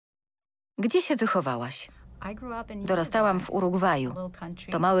Gdzie się wychowałaś? Dorastałam w Urugwaju.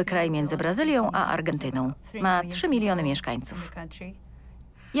 To mały kraj między Brazylią a Argentyną. Ma 3 miliony mieszkańców.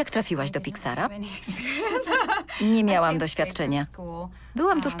 Jak trafiłaś do Pixara? Nie miałam doświadczenia.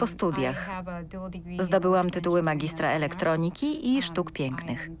 Byłam tuż po studiach. Zdobyłam tytuły magistra elektroniki i sztuk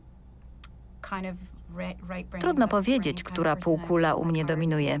pięknych. Trudno powiedzieć, która półkula u mnie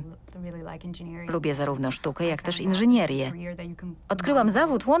dominuje. Lubię zarówno sztukę, jak też inżynierię. Odkryłam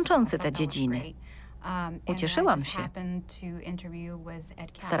zawód łączący te dziedziny. Ucieszyłam się.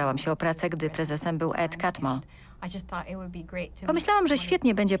 Starałam się o pracę, gdy prezesem był Ed Catmull. Pomyślałam, że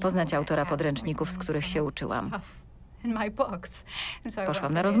świetnie będzie poznać autora podręczników, z których się uczyłam.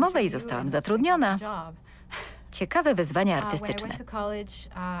 Poszłam na rozmowę i zostałam zatrudniona. Ciekawe wyzwania artystyczne.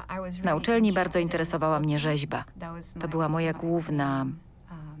 Na uczelni bardzo interesowała mnie rzeźba. To była moja główna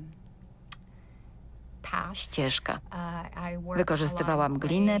ścieżka. Wykorzystywałam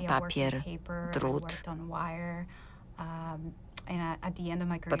glinę, papier, drut.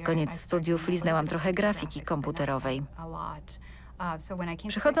 Pod koniec studiów liznęłam trochę grafiki komputerowej.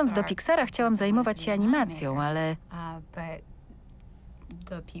 Przychodząc do Pixara, chciałam zajmować się animacją, ale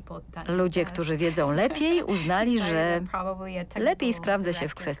ludzie, którzy wiedzą lepiej, uznali, że lepiej sprawdzę się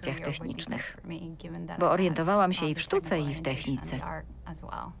w kwestiach technicznych, bo orientowałam się i w sztuce, i w technice.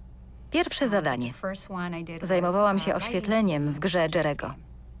 Pierwsze zadanie. Zajmowałam się oświetleniem w grze Jerego.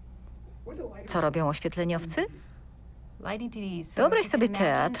 Co robią oświetleniowcy? Wyobraź sobie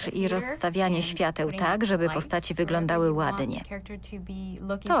teatr i rozstawianie świateł tak, żeby postaci wyglądały ładnie.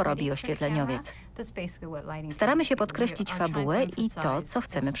 To robi oświetleniowiec. Staramy się podkreślić fabułę i to, co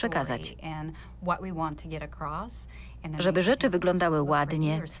chcemy przekazać. Żeby rzeczy wyglądały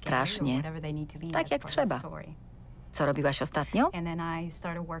ładnie, strasznie, tak jak trzeba. Co robiłaś ostatnio?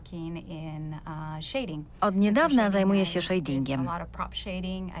 Od niedawna zajmuję się shadingiem.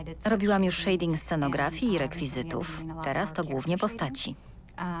 Robiłam już shading scenografii i rekwizytów. Teraz to głównie postaci.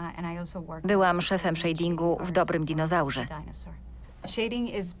 Byłam szefem shadingu w Dobrym dinozaurze.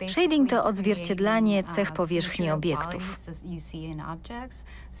 Shading to odzwierciedlanie cech powierzchni obiektów.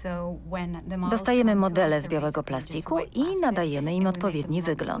 Dostajemy modele z białego plastiku i nadajemy im odpowiedni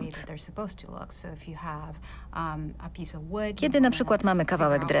wygląd. Kiedy na przykład mamy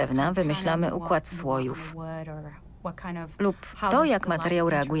kawałek drewna, wymyślamy układ słojów lub to, jak materiał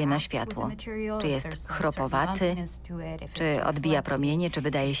reaguje na światło. Czy jest chropowaty, czy odbija promienie, czy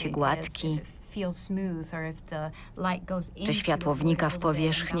wydaje się gładki. Czy światło wnika w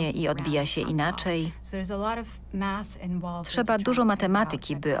powierzchnię i odbija się inaczej? Trzeba dużo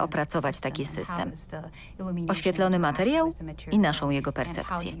matematyki, by opracować taki system. Oświetlony materiał i naszą jego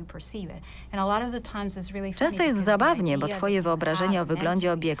percepcję. Często jest zabawnie, bo twoje wyobrażenie o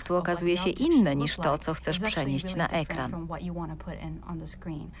wyglądzie obiektu okazuje się inne niż to, co chcesz przenieść na ekran.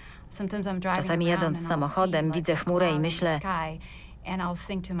 Czasami jadąc samochodem widzę chmurę i myślę,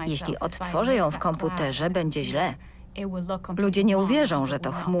 jeśli odtworzę ją w komputerze, będzie źle. Ludzie nie uwierzą, że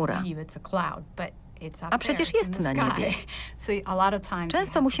to chmura. A przecież jest na niebie.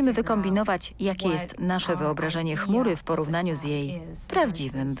 Często musimy wykombinować, jakie jest nasze wyobrażenie chmury w porównaniu z jej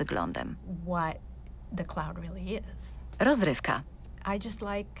prawdziwym wyglądem. Rozrywka.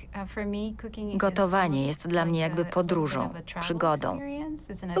 Gotowanie jest dla mnie jakby podróżą, przygodą.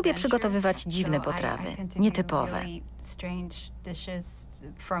 Lubię przygotowywać dziwne potrawy, nietypowe.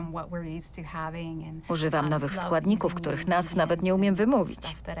 Używam nowych składników, których nazw nawet nie umiem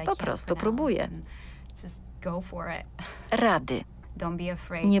wymówić. Po prostu próbuję. Rady.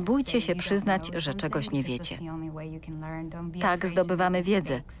 Nie bójcie się przyznać, że czegoś nie wiecie. Tak zdobywamy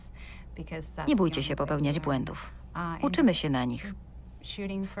wiedzę. Nie bójcie się popełniać błędów. Uczymy się na nich.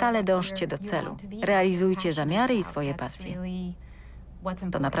 Stale dążcie do celu. Realizujcie zamiary i swoje pasje.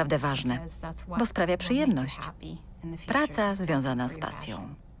 To naprawdę ważne, bo sprawia przyjemność. Praca związana z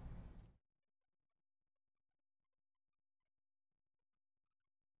pasją.